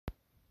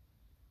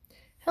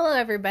Hello,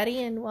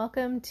 everybody, and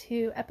welcome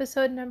to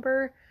episode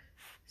number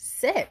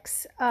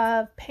 6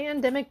 of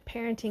Pandemic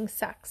Parenting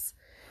Sucks.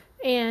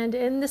 And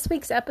in this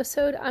week's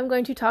episode, I'm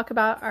going to talk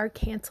about our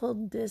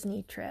canceled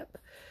Disney trip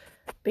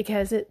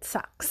because it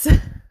sucks.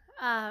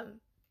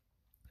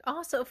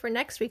 Also, for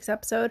next week's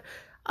episode,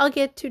 I'll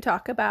get to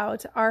talk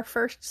about our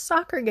first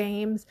soccer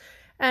games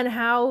and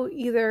how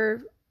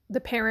either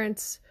the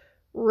parents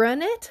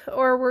run it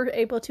or we're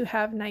able to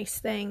have nice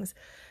things.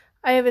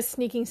 I have a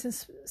sneaking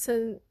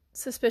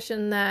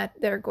suspicion that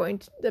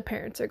the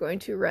parents are going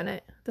to run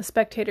it, the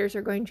spectators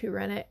are going to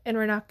run it, and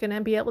we're not going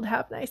to be able to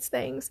have nice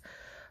things.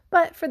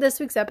 But for this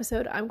week's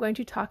episode, I'm going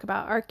to talk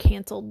about our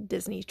canceled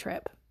Disney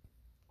trip.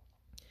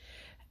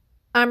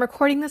 I'm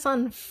recording this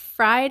on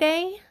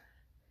Friday,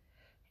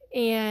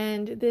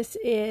 and this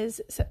is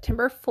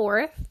September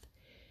 4th,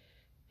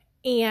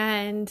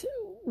 and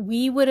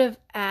we would have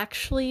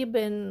actually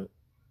been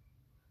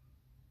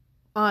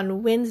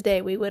on Wednesday,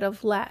 we would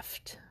have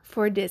left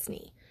for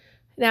Disney.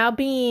 Now,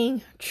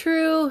 being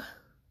true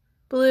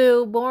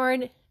blue,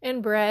 born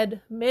and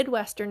bred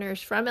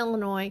Midwesterners from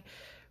Illinois,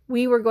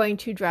 we were going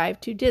to drive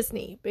to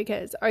Disney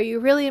because are you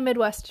really a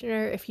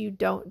Midwesterner if you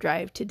don't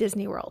drive to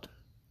Disney World?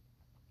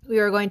 We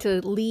were going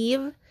to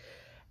leave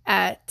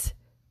at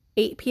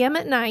 8 p.m.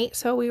 at night,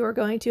 so we were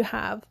going to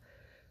have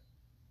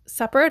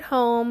supper at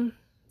home,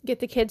 get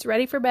the kids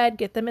ready for bed,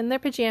 get them in their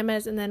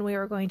pajamas, and then we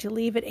were going to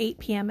leave at 8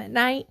 p.m. at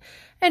night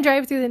and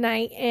drive through the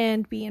night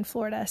and be in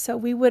Florida. So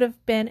we would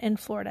have been in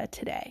Florida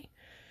today.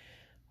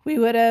 We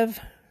would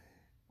have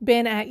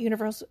been at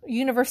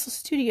Universal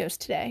Studios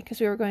today because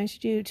we were going to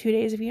do 2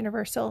 days of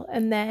Universal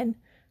and then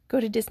go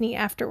to Disney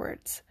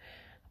afterwards.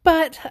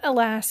 But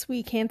alas,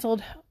 we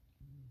canceled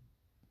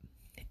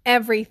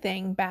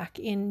everything back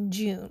in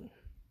June.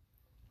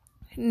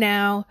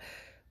 Now,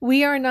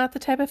 we are not the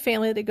type of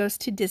family that goes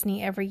to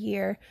Disney every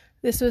year.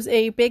 This was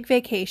a big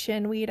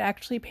vacation. We had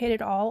actually paid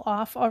it all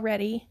off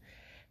already.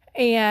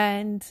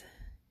 And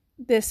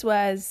this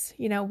was,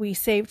 we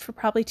saved for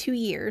probably 2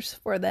 years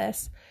for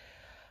this.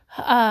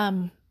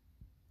 To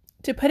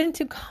put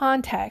into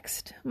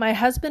context, my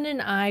husband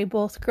and I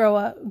both grew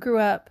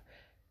up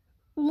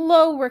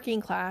low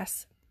working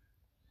class.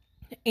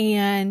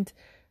 And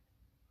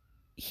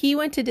he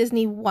went to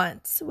Disney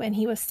once when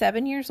he was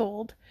 7 years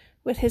old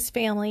with his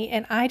family,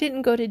 and I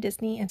didn't go to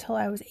Disney until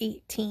I was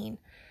 18.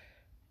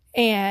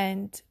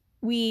 And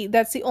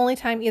that's the only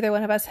time either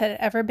one of us had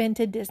ever been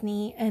to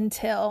Disney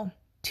until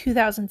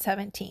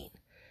 2017.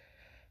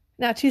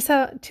 Now,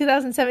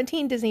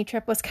 2017 Disney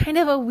trip was kind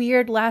of a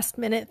weird last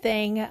minute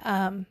thing.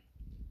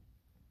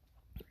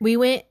 We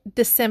went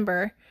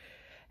December,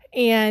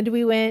 and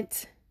we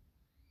went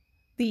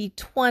the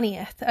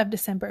 20th of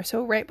December,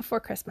 so right before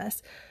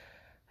Christmas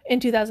in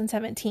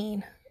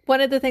 2017. One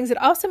of the things that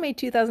also made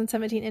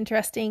 2017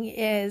 interesting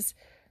is,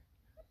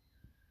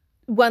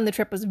 one, the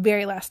trip was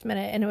very last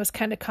minute and it was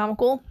kind of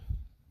comical.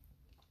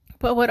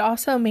 But what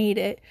also made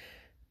it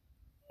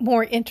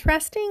more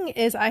interesting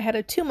is I had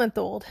a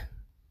 2-month-old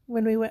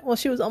when we went. Well,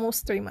 she was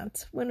almost 3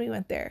 months when we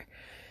went there.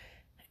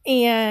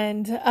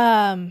 And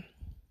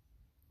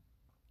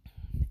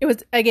it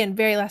was, again,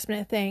 very last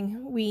minute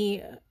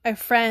thing. A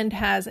friend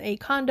has a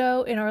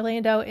condo in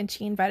Orlando and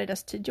she invited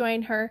us to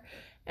join her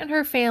and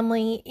her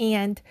family,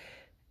 and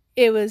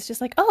it was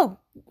just like, oh,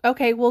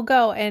 okay, we'll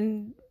go.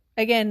 And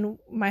again,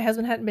 my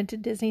husband hadn't been to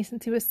Disney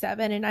since he was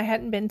 7, and I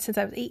hadn't been since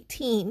I was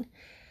 18.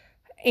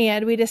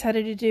 And we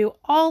decided to do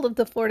all of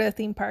the Florida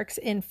theme parks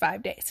in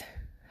 5 days.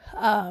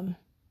 Of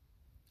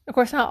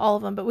course, not all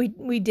of them, but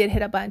we did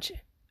hit a bunch.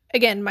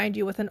 Again, mind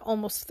you, with an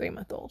almost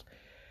 3-month-old.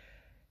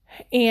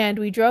 And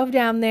we drove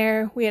down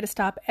there. We had to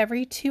stop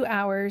every 2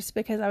 hours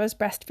because I was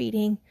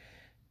breastfeeding.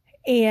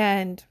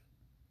 And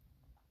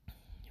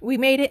we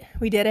made it.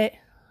 We did it.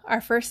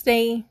 Our first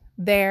day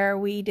there,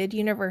 we did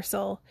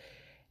Universal,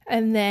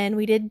 and then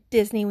we did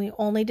Disney. We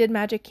only did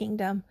Magic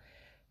Kingdom,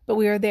 but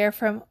we were there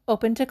from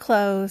open to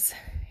close,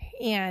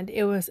 and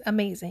it was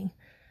amazing.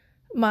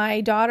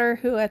 My daughter,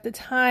 who at the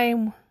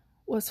time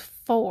was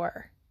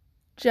 4,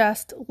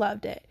 just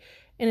loved it.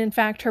 And in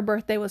fact, her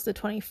birthday was the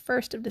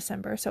 21st of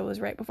December, so it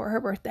was right before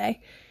her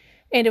birthday.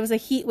 And it was a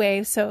heat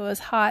wave, so it was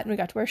hot, and we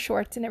got to wear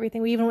shorts and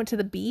everything. We even went to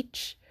the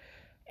beach,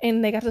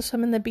 and they got to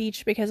swim in the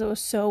beach because it was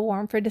so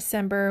warm for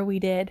December. We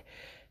did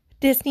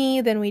Disney,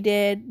 then we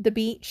did the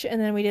beach,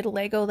 and then we did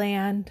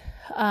Legoland,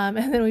 and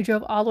then we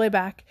drove all the way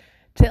back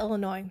to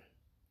Illinois.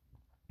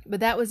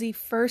 But that was the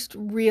first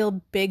real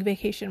big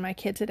vacation my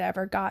kids had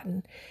ever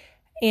gotten,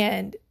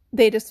 and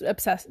they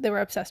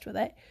were obsessed with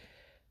it.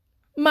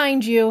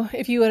 Mind you,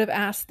 if you would have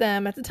asked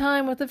them at the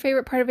time what the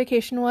favorite part of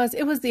vacation was,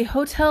 it was the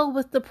hotel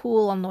with the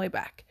pool on the way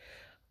back.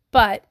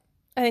 But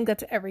I think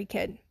that's every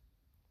kid.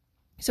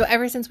 So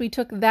ever since we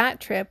took that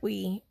trip,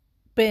 we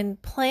been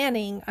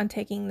planning on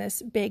taking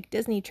this big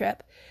Disney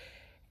trip,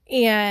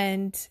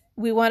 and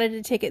we wanted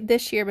to take it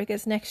this year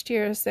because next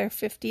year is their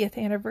 50th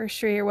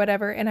anniversary or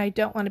whatever, and I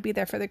don't want to be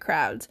there for the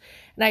crowds,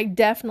 and I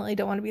definitely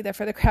don't want to be there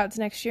for the crowds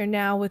next year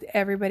now with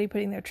everybody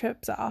putting their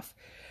trips off.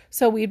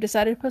 So we've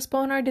decided to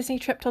postpone our Disney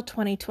trip till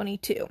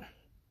 2022.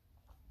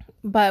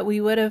 But we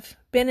would have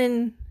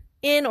been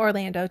in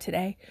Orlando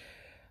today.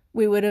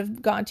 We would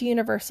have gone to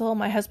Universal.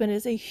 My husband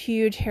is a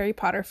huge Harry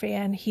Potter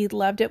fan. He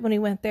loved it when he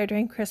went there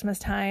during Christmas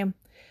time.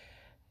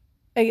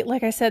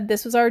 Like I said,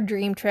 this was our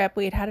dream trip.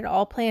 We had it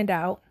all planned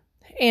out.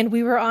 And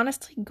we were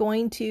honestly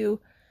going to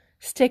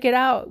stick it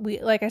out.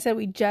 Like I said,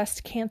 we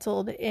just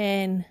canceled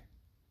in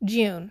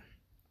June.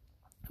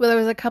 Well, there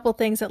was a couple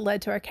things that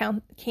led to our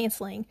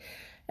canceling.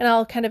 And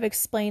I'll kind of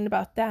explain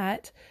about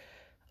that.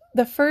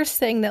 The first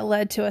thing that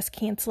led to us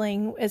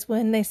canceling is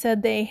when they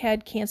said they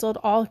had canceled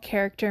all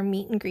character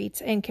meet and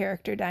greets and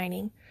character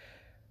dining.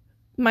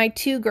 My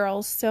two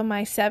girls, so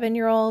my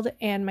 7-year-old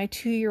and my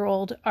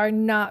 2-year-old, are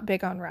not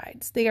big on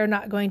rides. They are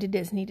not going to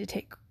Disney to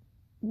take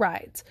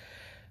rides.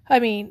 I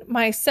mean,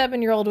 my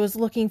 7-year-old was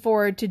looking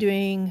forward to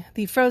doing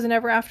the Frozen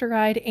Ever After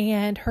ride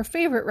and her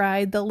favorite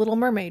ride, the Little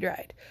Mermaid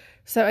ride.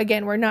 So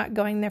again, we're not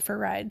going there for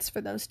rides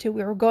for those two.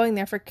 We were going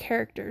there for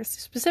characters,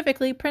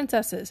 specifically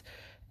princesses.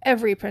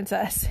 Every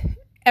princess,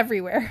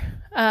 everywhere.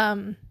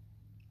 To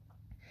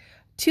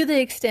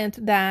the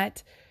extent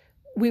that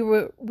we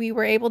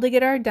were able to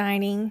get our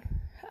dining.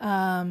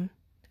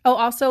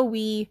 Also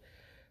we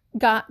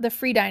got the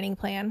free dining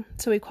plan.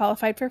 So we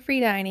qualified for free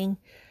dining.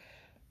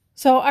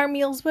 So our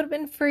meals would have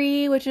been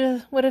free, which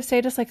would have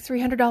saved us like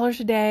 $300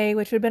 a day,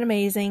 which would have been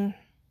amazing.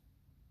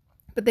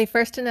 But they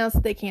first announced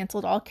that they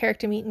canceled all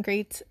character meet and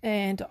greets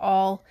and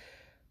all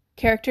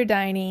character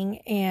dining,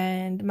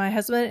 and my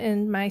husband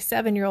and my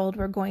 7-year-old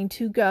were going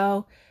to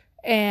go,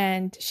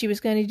 and she was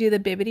going to do the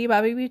Bibbidi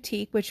Bobbidi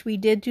Boutique, which we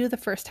did do the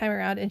first time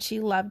around, and she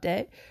loved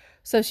it.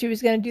 So she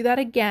was going to do that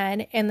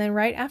again, and then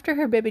right after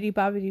her Bibbidi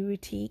Bobbidi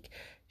Boutique,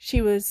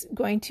 she was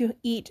going to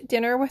eat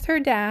dinner with her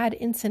dad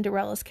in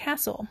Cinderella's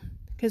Castle,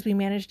 because we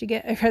managed to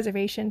get a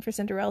reservation for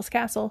Cinderella's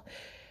Castle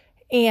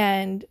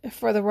and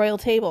for the royal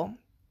table.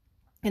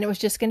 And it was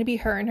just going to be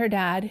her and her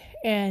dad.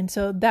 And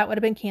so that would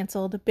have been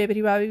canceled.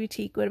 Bibbidi Bobbidi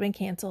Boutique would have been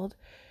canceled.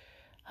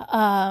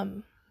 My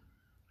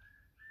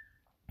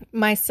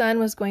son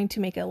was going to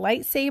make a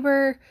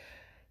lightsaber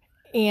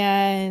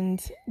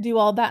and do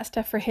all that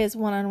stuff for his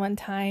one-on-one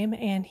time.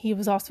 And he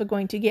was also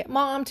going to get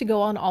mom to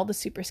go on all the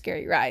super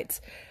scary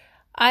rides.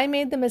 I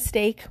made the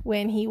mistake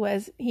when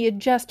he had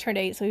just turned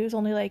 8. So he was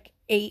only like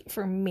 8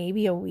 for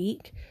maybe a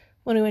week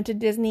when we went to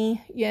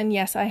Disney. And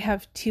yes, I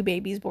have 2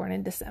 babies born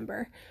in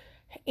December.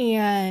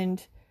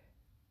 And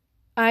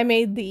I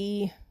made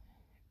the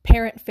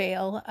parent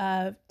fail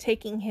of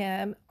taking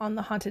him on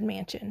the Haunted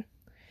Mansion.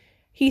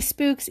 He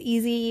spooks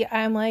easy.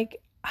 I'm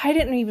like, I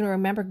didn't even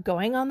remember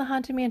going on the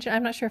Haunted Mansion.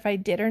 I'm not sure if I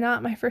did or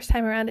not my first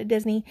time around at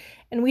Disney.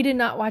 And we did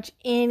not watch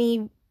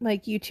any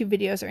like YouTube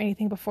videos or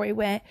anything before we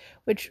went,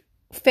 which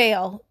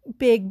fail,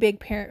 big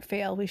parent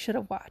fail. We should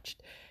have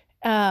watched.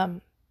 But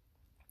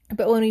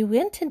when we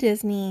went to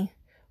Disney,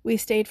 we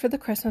stayed for the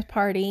Christmas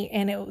party,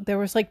 and there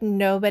was like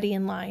nobody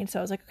in line. So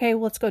I was like, okay,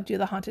 well, let's go do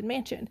the Haunted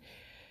Mansion.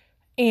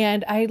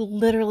 And I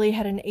literally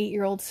had an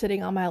 8-year-old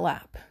sitting on my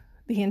lap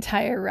the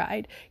entire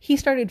ride. He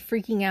started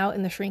freaking out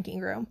in the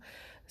shrinking room.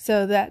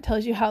 So that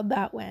tells you how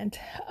that went.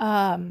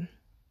 But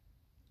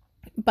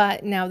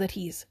now that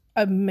he's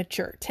a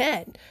mature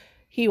 10,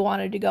 he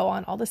wanted to go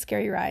on all the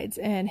scary rides,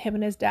 and him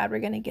and his dad were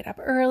going to get up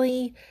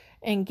early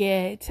and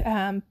get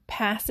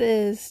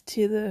passes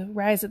to the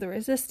Rise of the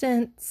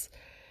Resistance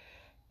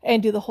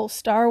and do the whole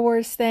Star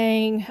Wars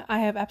thing.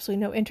 I have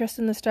absolutely no interest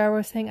in the Star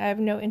Wars thing. I have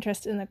no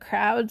interest in the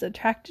crowds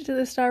attracted to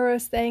the Star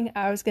Wars thing.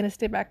 I was going to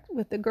stay back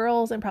with the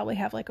girls and probably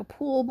have like a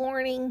pool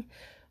morning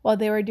while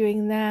they were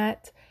doing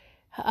that.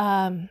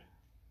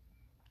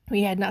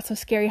 We had Not So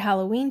Scary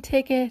Halloween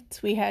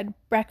tickets. We had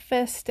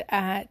breakfast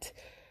at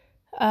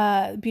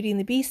Beauty and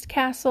the Beast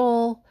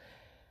Castle.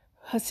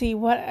 Let's see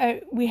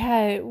what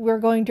we're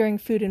going during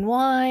Food and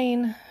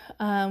Wine.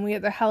 We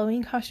had the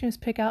Halloween costumes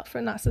pick out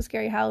for Not So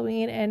Scary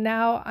Halloween, and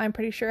now I'm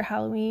pretty sure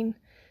Halloween,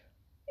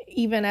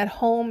 even at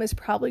home, is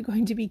probably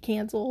going to be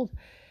canceled.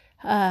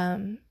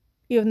 Even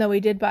though we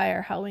did buy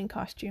our Halloween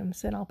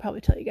costumes, and I'll probably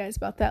tell you guys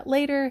about that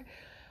later.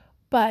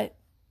 But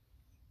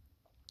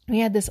we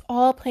had this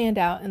all planned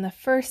out, and the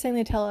first thing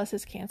they tell us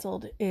is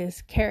canceled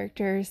is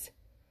characters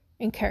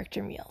and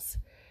character meals.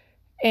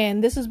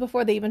 And this was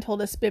before they even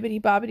told us Bibbidi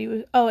Bobbidi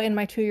was, and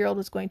my 2-year-old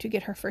was going to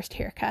get her first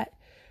haircut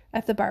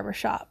at the barber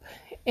shop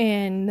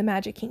in the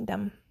Magic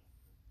Kingdom.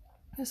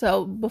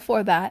 So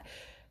before that,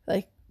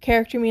 like,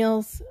 character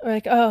meals are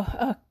like,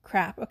 oh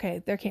crap,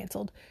 okay, they're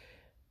canceled.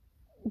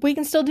 We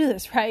can still do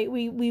this, right?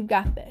 We've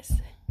got this.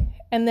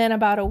 And then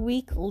about a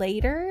week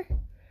later,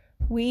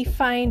 we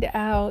find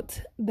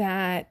out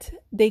that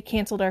they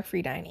canceled our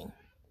free dining.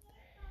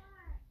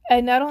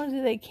 And not only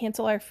did they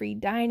cancel our free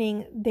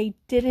dining, they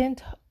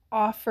didn't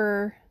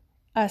offer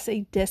us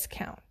a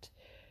discount.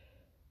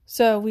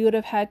 So we would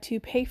have had to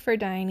pay for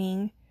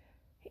dining,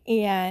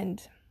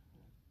 and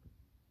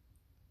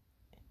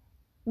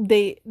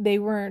they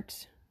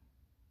weren't.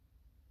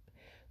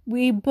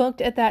 We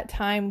booked at that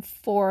time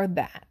for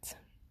that.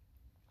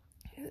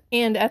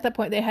 And at that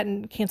point, they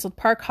hadn't canceled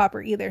Park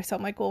Hopper either. So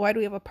I'm like, well, why do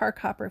we have a Park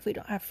Hopper if we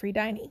don't have free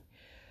dining?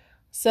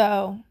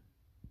 So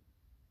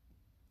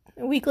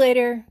A week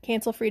later,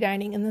 cancel free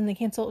dining, and then they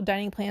cancel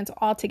dining plans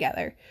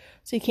altogether.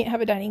 So you can't have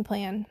a dining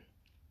plan.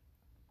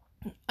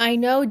 I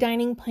know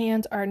dining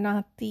plans are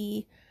not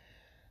the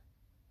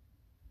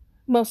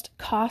most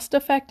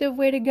cost-effective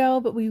way to go,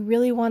 but we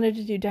really wanted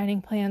to do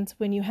dining plans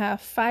when you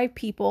have 5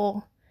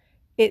 people.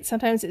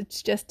 Sometimes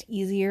it's just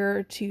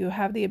easier to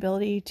have the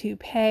ability to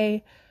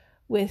pay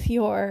with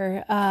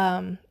your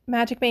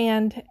Magic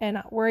Band and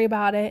not worry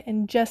about it,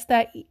 and just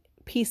that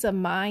peace of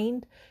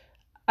mind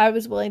I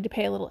was willing to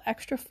pay a little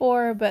extra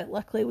for, but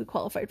luckily we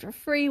qualified for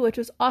free, which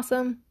was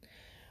awesome.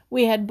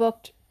 We had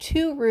booked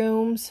 2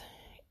 rooms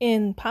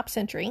in Pop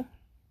Century.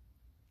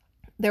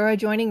 There were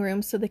adjoining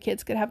rooms so the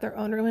kids could have their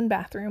own room and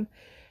bathroom,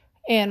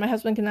 and my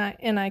husband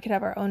and I could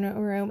have our own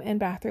room and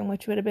bathroom,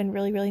 which would have been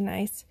really, really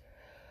nice.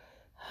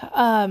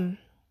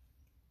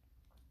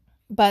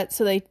 But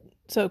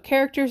so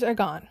characters are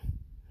gone.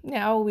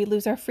 Now we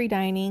lose our free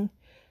dining.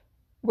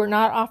 We're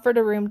not offered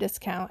a room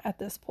discount at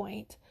this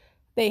point.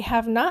 They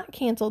have not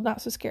canceled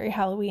Not So Scary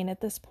Halloween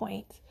at this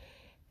point.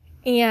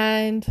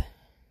 And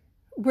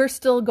we're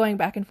still going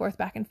back and forth.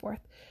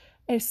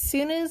 As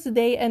soon as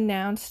they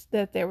announced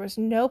that there was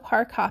no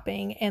park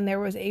hopping and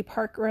there was a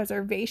park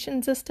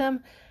reservation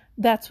system,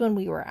 that's when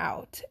we were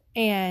out.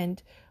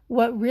 And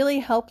what really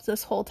helped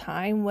this whole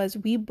time was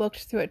we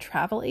booked through a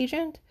travel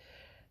agent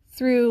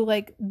through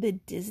like the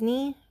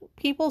Disney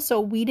people.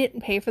 So we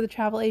didn't pay for the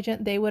travel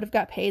agent. They would have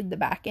got paid the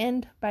back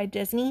end by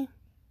Disney.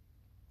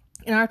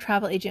 And our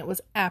travel agent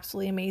was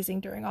absolutely amazing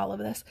during all of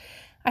this.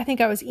 I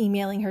think I was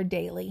emailing her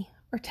daily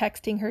or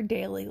texting her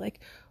daily, like,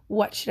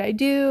 what should I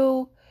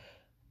do?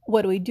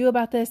 What do we do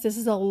about this? This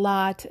is a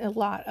lot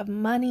of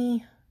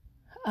money.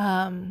 What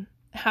am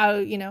I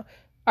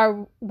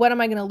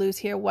going to lose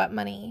here? What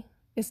money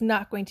is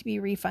not going to be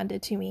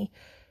refunded to me?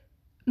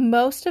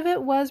 Most of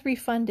it was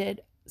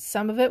refunded.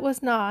 Some of it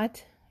was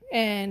not.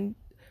 And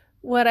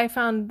what I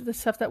found, the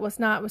stuff that was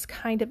not, was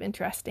kind of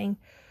interesting.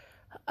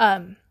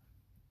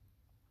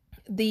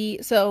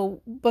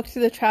 So booked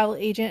through the travel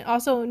agent.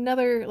 Also,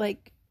 another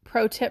like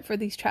pro tip for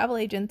these travel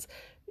agents,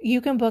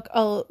 you can book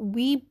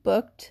we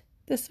booked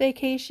this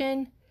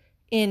vacation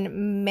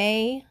in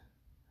May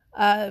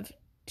of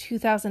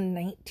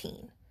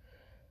 2019.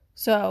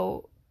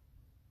 So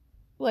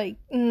like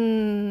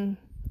 18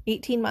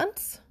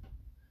 months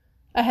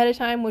ahead of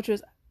time, which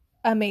was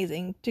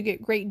amazing to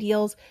get great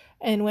deals.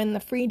 And when the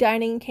free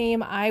dining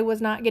came, I was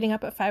not getting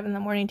up at 5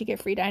 a.m. to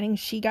get free dining.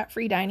 She got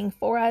free dining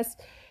for us.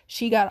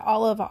 She got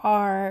all of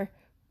our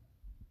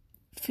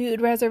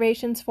food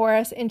reservations for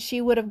us, and she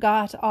would have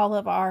got all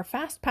of our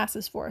fast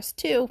passes for us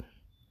too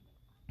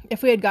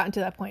if we had gotten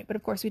to that point. But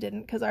of course we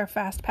didn't, because our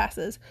fast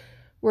passes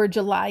were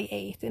July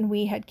 8th and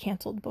we had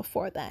canceled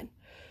before then.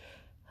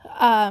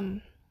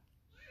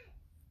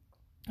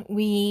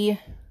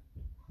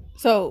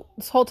 So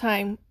this whole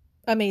time,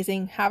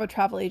 amazing, have a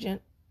travel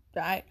agent.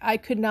 I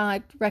could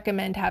not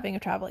recommend having a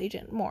travel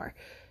agent more.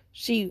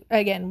 She,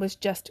 again, was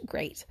just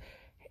great.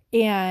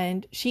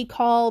 And she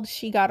called,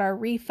 she got our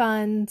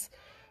refunds.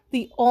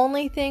 The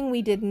only thing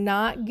we did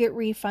not get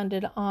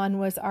refunded on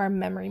was our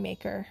memory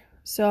maker.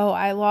 So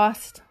I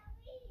lost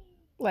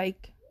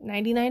like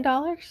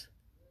 $99.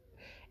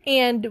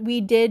 And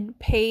we did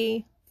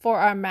pay for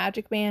our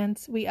Magic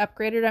Bands. We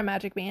upgraded our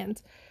Magic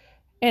Bands.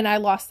 And I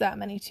lost that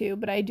money too.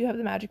 But I do have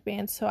the Magic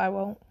Bands, so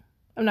I'm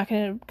not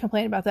going to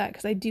complain about that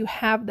because I do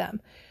have them.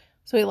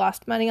 So we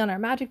lost money on our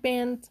Magic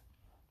Bands.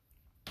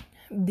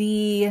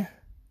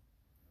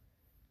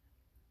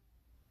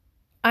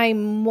 I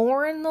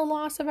mourn the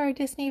loss of our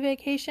Disney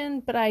vacation,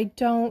 but I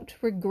don't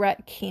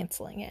regret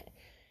canceling it,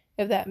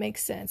 if that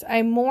makes sense.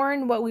 I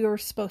mourn what we were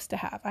supposed to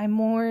have. I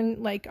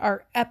mourn like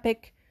our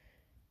epic,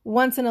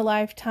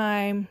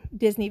 once-in-a-lifetime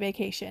Disney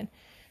vacation.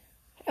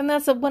 And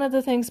that's one of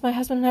the things my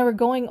husband and I were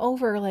going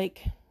over,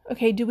 like,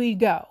 okay, do we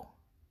go?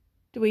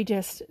 Do we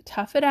just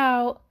tough it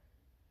out?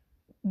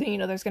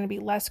 There's going to be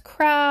less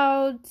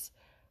crowds.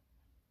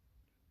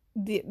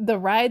 The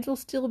rides will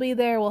still be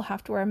there. We'll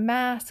have to wear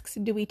masks.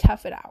 Do we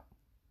tough it out?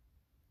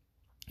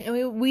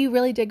 And we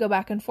really did go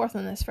back and forth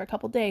on this for a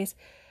couple days.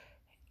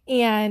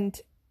 And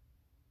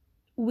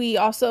we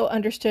also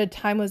understood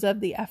time was of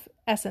the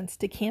essence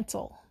to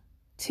cancel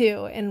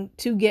too. And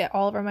to get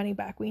all of our money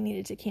back, we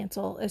needed to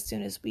cancel as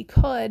soon as we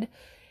could.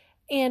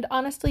 And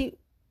honestly,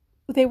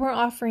 they weren't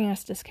offering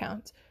us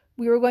discounts.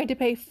 We were going to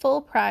pay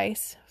full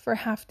price for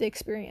half the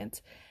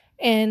experience.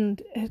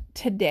 And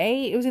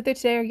today, it was either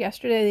today or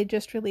yesterday, they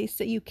just released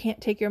that you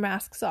can't take your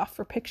masks off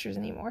for pictures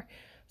anymore.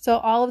 So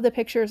all of the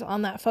pictures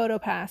on that photo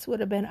pass would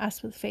have been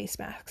us with face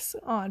masks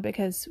on,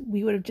 because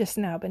we would have just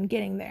now been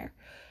getting there.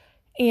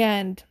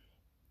 And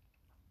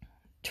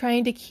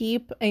trying to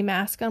keep a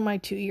mask on my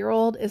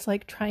 2-year-old is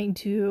like trying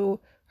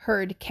to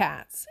herd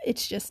cats.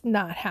 It's just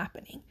not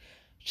happening.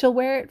 She'll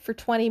wear it for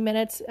 20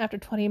 minutes. After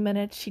 20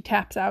 minutes, she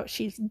taps out.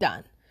 She's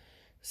done.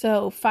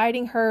 So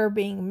fighting her,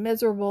 being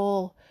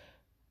miserable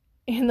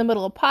in the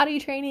middle of potty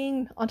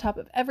training on top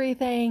of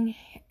everything,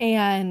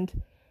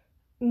 and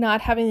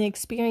not having the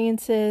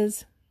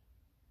experiences.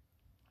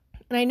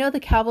 And I know the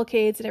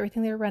cavalcades and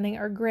everything they're running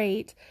are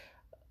great,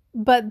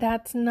 But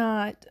that's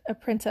not a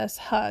princess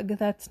hug.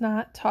 That's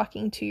not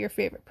talking to your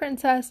favorite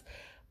princess.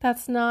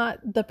 That's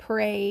not the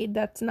parade.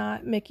 That's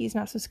not Mickey's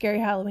Not So Scary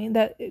Halloween.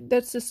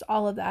 That's just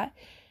all of that.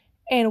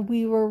 And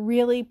we were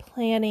really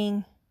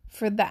planning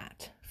for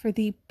that, for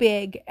the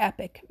big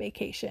epic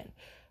vacation,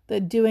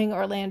 the doing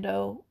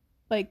Orlando,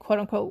 like, quote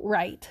unquote,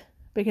 right,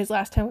 because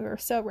last time we were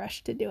so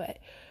rushed to do it.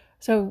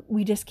 So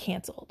we just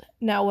canceled.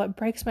 Now, what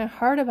breaks my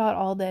heart about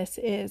all this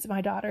is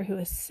my daughter, who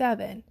is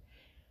 7.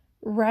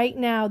 Right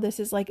now, this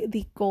is like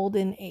the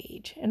golden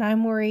age. And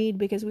I'm worried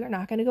because we are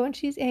not going to go when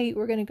she's 8.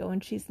 We're going to go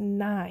when she's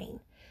 9.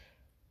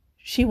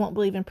 She won't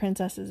believe in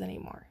princesses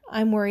anymore.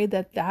 I'm worried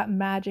that that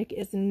magic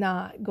is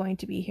not going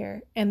to be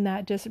here. And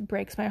that just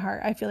breaks my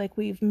heart. I feel like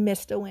we've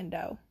missed a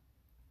window.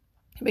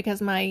 Because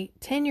my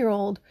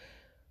 10-year-old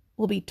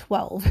will be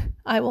 12.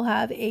 I will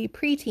have a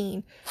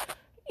preteen.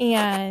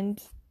 And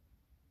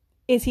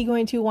is he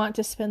going to want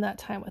to spend that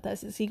time with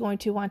us? Is he going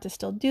to want to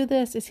still do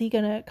this? Is he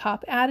going to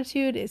cop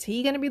attitude? Is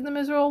he going to be the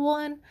miserable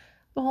one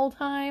the whole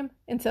time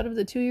instead of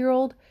the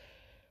 2-year-old?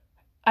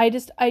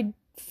 I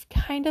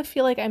kind of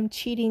feel like I'm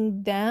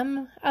cheating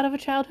them out of a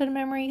childhood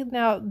memory.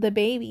 Now, the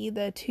baby,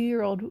 the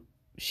 2-year-old,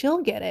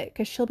 she'll get it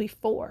because she'll be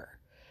 4.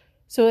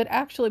 So it'd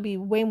actually be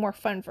way more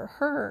fun for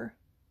her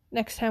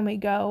next time we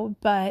go.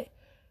 But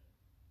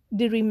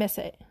did we miss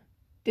it?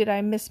 Did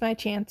I miss my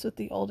chance with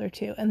the older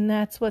 2? And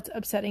that's what's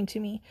upsetting to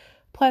me.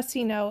 Plus,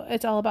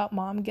 it's all about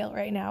mom guilt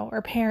right now,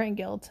 or parent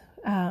guilt.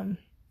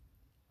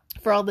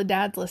 For all the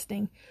dads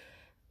listening,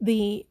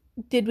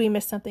 did we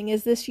miss something?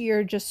 Is this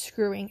year just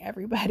screwing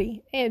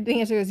everybody? And the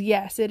answer is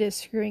yes, it is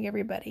screwing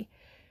everybody.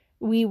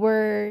 We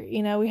were,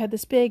 we had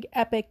this big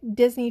epic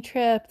Disney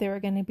trip. They were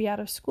going to be out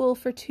of school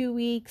for 2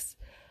 weeks.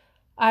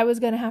 I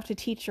was going to have to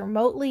teach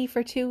remotely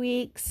for 2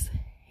 weeks.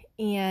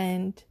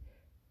 And,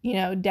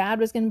 dad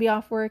was going to be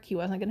off work. He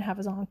wasn't going to have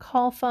his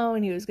on-call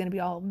phone. He was going to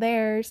be all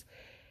theirs.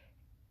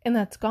 And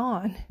that's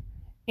gone.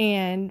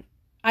 And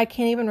I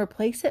can't even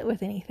replace it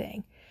with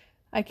anything.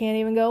 I can't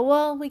even go,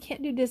 well, we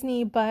can't do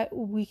Disney, but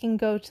we can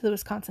go to the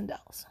Wisconsin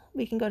Dells.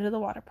 We can go to the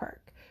water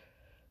park.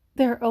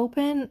 They're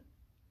open,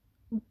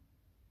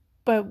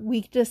 but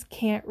we just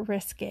can't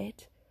risk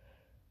it.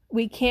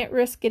 We can't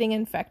risk getting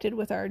infected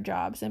with our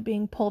jobs and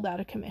being pulled out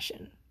of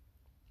commission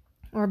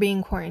or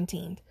being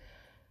quarantined.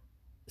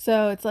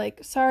 So it's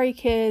like, sorry,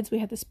 kids, we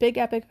had this big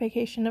epic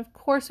vacation. Of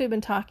course, we've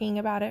been talking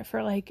about it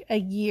for like a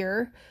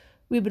year.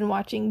 We've been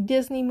watching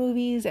Disney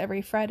movies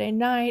every Friday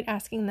night,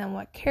 asking them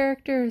what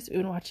characters. We've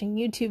been watching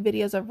YouTube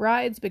videos of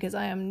rides because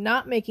I am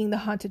not making the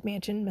Haunted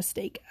Mansion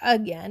mistake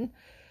again.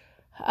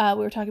 We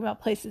were talking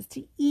about places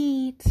to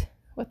eat,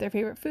 what their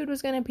favorite food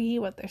was going to be,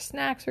 what their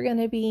snacks were going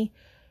to be,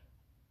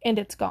 and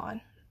it's gone.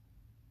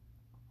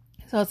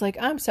 So it's like,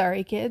 I'm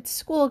sorry, kids.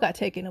 School got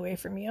taken away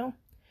from you.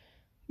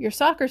 Your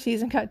soccer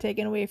season got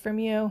taken away from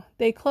you.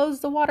 They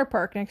closed the water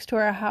park next to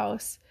our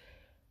house.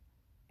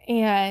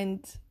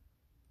 And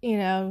you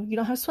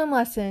don't have swim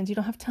lessons, you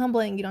don't have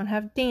tumbling, you don't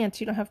have dance,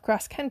 you don't have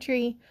cross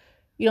country,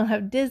 you don't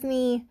have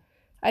Disney.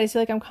 I just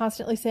feel like I'm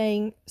constantly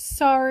saying,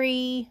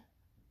 sorry,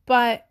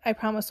 but I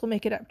promise we'll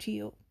make it up to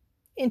you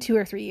in 2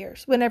 or 3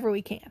 years, whenever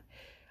we can.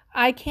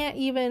 I can't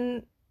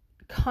even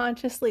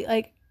consciously,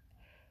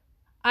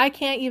 I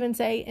can't even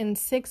say in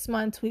 6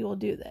 months we will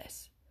do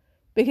this.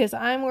 Because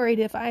I'm worried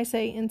if I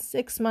say in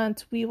 6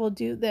 months we will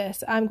do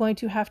this, I'm going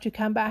to have to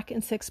come back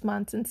in 6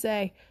 months and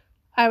say,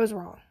 I was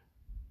wrong.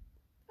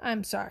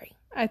 I'm sorry.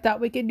 I thought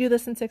we could do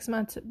this in 6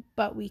 months,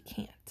 but we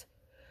can't.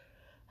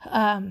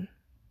 My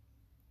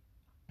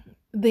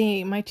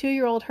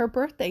 2-year-old, her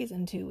birthday's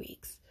in 2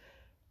 weeks.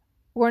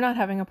 We're not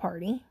having a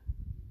party.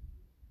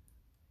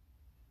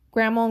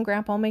 Grandma and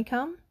Grandpa may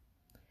come,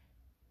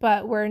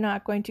 but we're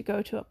not going to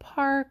go to a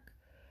park.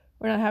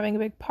 We're not having a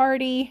big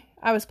party.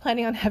 I was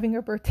planning on having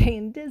her birthday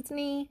in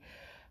Disney.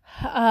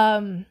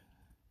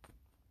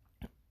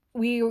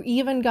 We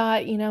even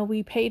got,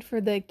 we paid for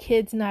the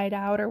kids' night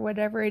out or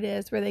whatever it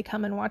is where they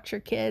come and watch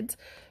your kids,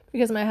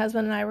 because my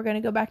husband and I were going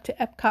to go back to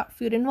Epcot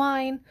Food and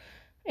Wine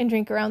and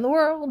drink around the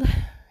world,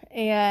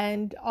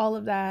 and all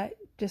of that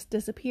just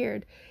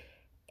disappeared.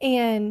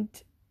 And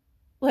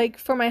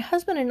for my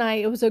husband and I,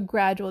 it was a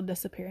gradual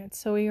disappearance.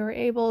 So we were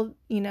able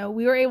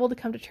to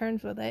come to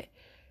terms with it.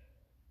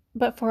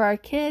 But for our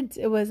kids,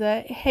 it was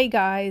hey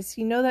guys,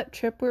 that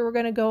trip we were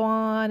going to go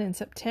on in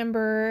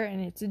September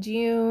and it's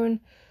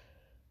June.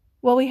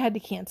 Well, we had to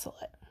cancel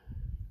it.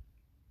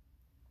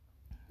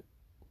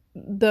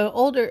 The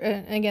older,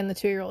 and again, the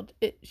 2-year-old,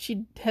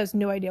 she has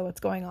no idea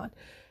what's going on.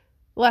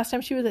 The last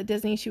time she was at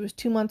Disney, she was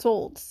 2 months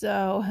old.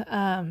 So,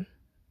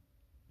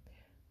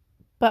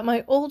 but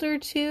my older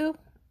 2,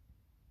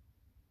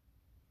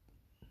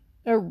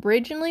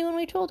 originally when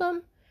we told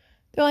them,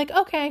 they're like,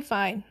 okay,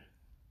 fine.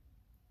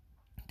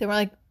 Then we're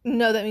like,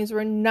 no, that means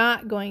we're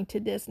not going to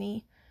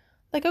Disney.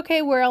 Like,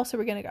 okay, where else are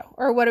we going to go?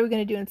 Or what are we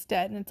going to do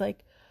instead? And it's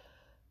like,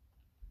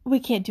 we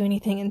can't do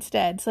anything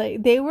instead. So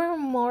they were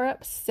more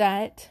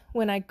upset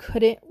when I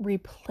couldn't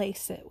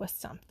replace it with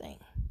something.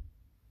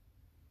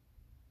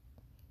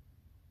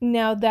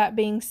 Now, that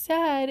being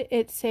said,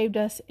 it saved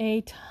us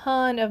a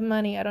ton of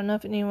money. I don't know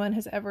if anyone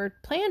has ever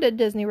planned a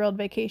Disney World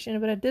vacation,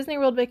 but a Disney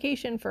World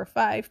vacation for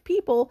 5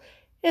 people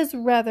is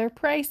rather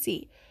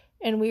pricey.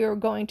 And we were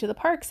going to the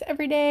parks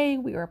every day.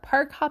 We were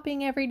park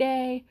hopping every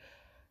day.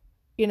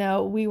 You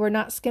know, we were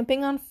not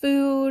skimping on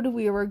food.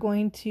 We were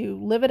going to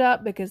live it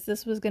up because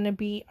this was going to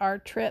be our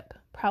trip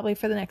probably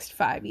for the next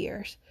 5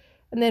 years.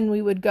 And then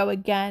we would go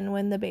again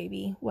when the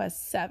baby was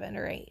 7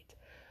 or 8.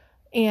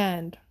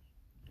 And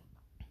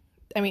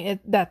I mean,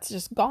 that's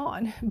just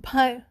gone.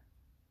 But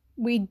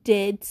we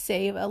did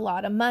save a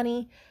lot of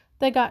money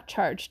that got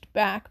charged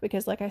back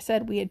because, like I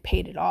said, we had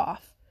paid it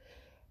off.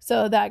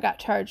 So that got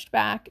charged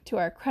back to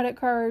our credit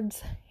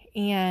cards.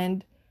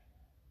 And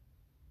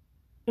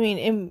I mean,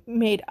 it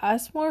made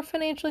us more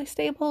financially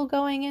stable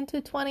going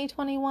into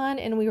 2021.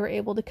 And we were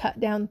able to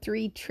cut down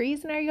 3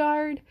 trees in our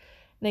yard.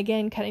 And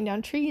again, cutting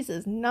down trees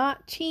is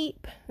not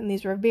cheap. And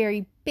these were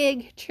very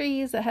big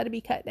trees that had to be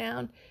cut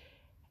down.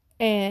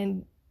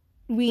 And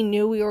we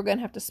knew we were going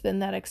to have to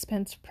spend that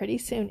expense pretty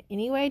soon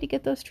anyway to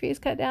get those trees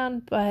cut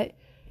down, but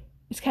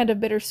it's kind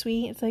of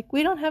bittersweet. It's like,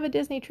 we don't have a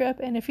Disney trip,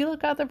 and if you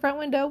look out the front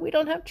window, we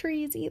don't have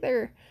trees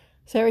either.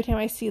 So every time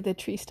I see the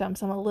tree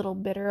stumps, I'm a little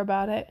bitter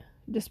about it,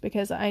 just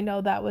because I know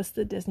that was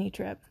the Disney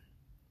trip.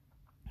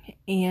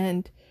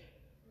 And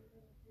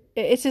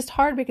it's just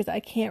hard because I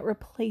can't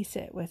replace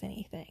it with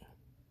anything.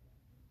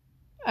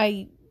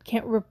 I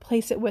can't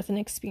replace it with an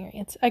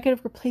experience. I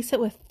could replace it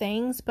with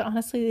things, but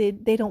honestly,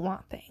 they don't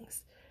want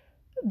things.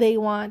 They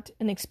want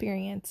an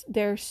experience.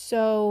 They're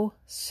so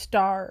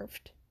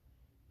starved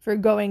for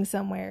going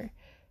somewhere.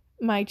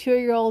 My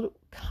 2-year-old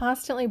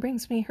constantly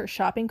brings me her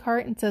shopping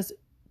cart and says,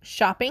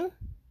 shopping?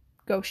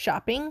 Go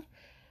shopping?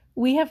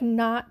 We have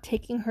not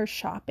taken her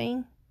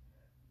shopping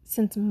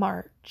since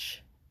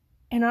March.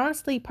 And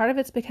honestly, part of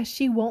it's because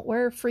she won't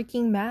wear a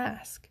freaking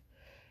mask.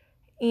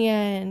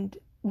 And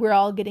we're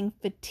all getting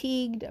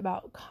fatigued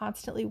about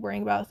constantly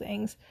worrying about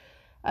things.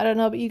 I don't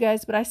know about you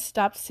guys, but I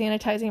stopped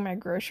sanitizing my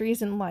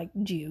groceries in like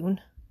June.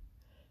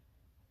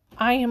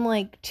 I am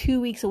like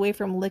 2 weeks away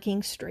from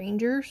licking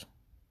strangers,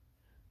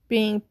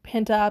 being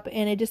pent up,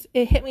 and it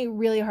hit me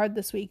really hard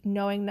this week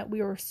knowing that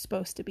we were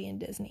supposed to be in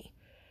Disney.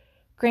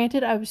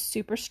 Granted, I was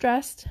super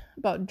stressed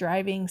about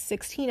driving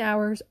 16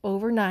 hours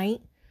overnight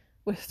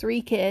with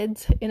 3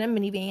 kids in a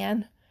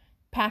minivan,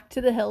 packed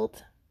to the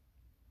hilt,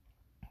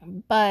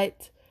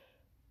 but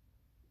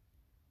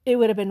it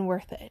would have been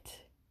worth it.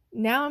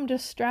 Now I'm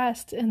just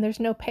stressed and there's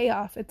no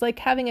payoff. It's like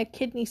having a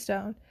kidney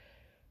stone.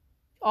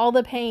 All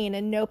the pain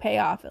and no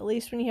payoff. At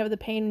least when you have the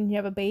pain and you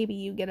have a baby,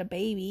 you get a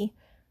baby.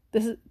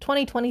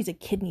 2020 is a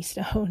kidney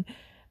stone.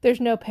 There's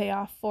no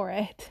payoff for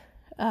it.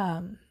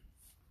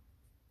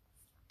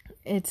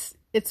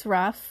 It's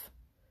rough.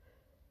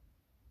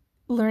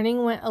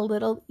 Learning went a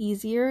little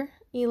easier.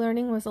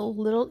 E-learning was a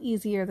little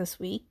easier this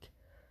week.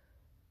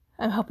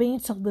 I'm hoping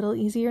it's a little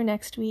easier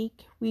next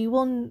week. We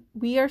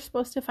are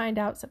supposed to find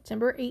out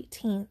September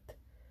 18th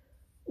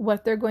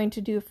what they're going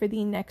to do for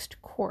the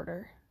next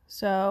quarter.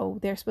 So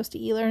they're supposed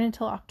to e-learn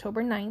until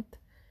October 9th.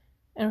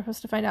 And we're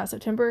supposed to find out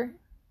September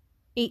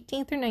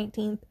 18th or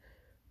 19th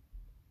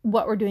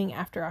what we're doing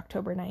after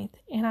October 9th.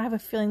 And I have a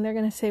feeling they're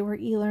going to say we're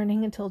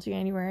e-learning until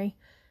January.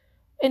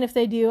 And if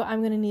they do, I'm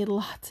going to need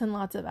lots and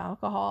lots of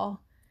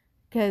alcohol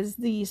because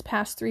these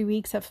past 3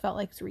 weeks have felt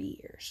like 3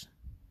 years.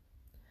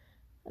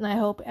 And I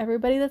hope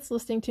everybody that's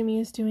listening to me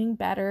is doing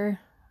better.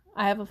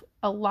 I have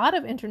a lot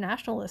of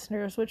international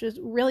listeners, which is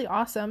really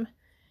awesome.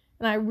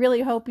 And I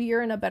really hope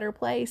you're in a better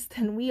place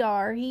than we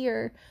are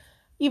here.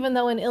 Even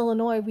though in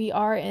Illinois, we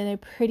are in a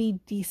pretty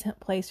decent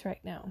place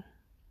right now.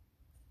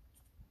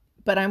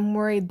 But I'm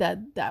worried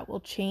that will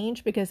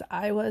change because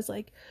Iowa's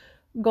like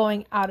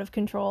going out of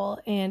control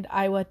and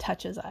Iowa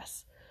touches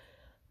us.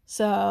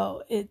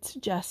 So it's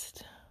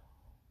just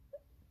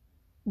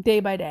day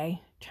by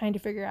day trying to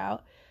figure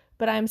out.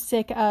 But I'm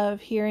sick of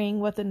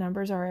hearing what the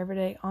numbers are every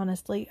day,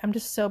 honestly. I'm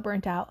just so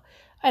burnt out.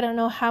 I don't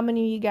know how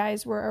many of you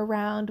guys were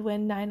around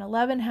when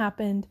 9/11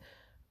 happened,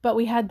 but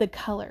we had the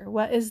color.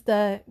 What is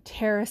the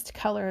terrorist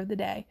color of the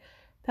day?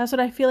 That's what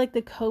I feel like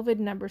the COVID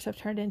numbers have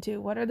turned into.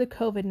 What are the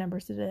COVID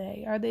numbers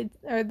today? Are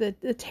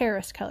the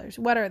terrorist colors?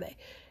 What are they?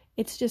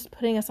 It's just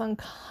putting us on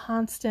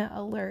constant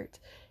alert.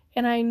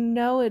 And I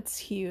know it's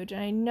huge,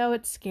 and I know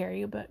it's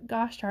scary, but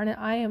gosh darn it,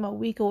 I am a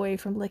week away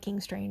from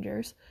licking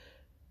strangers.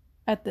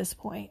 At this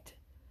point,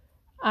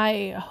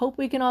 I hope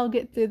we can all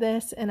get through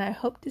this, and I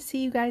hope to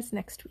see you guys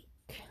next week.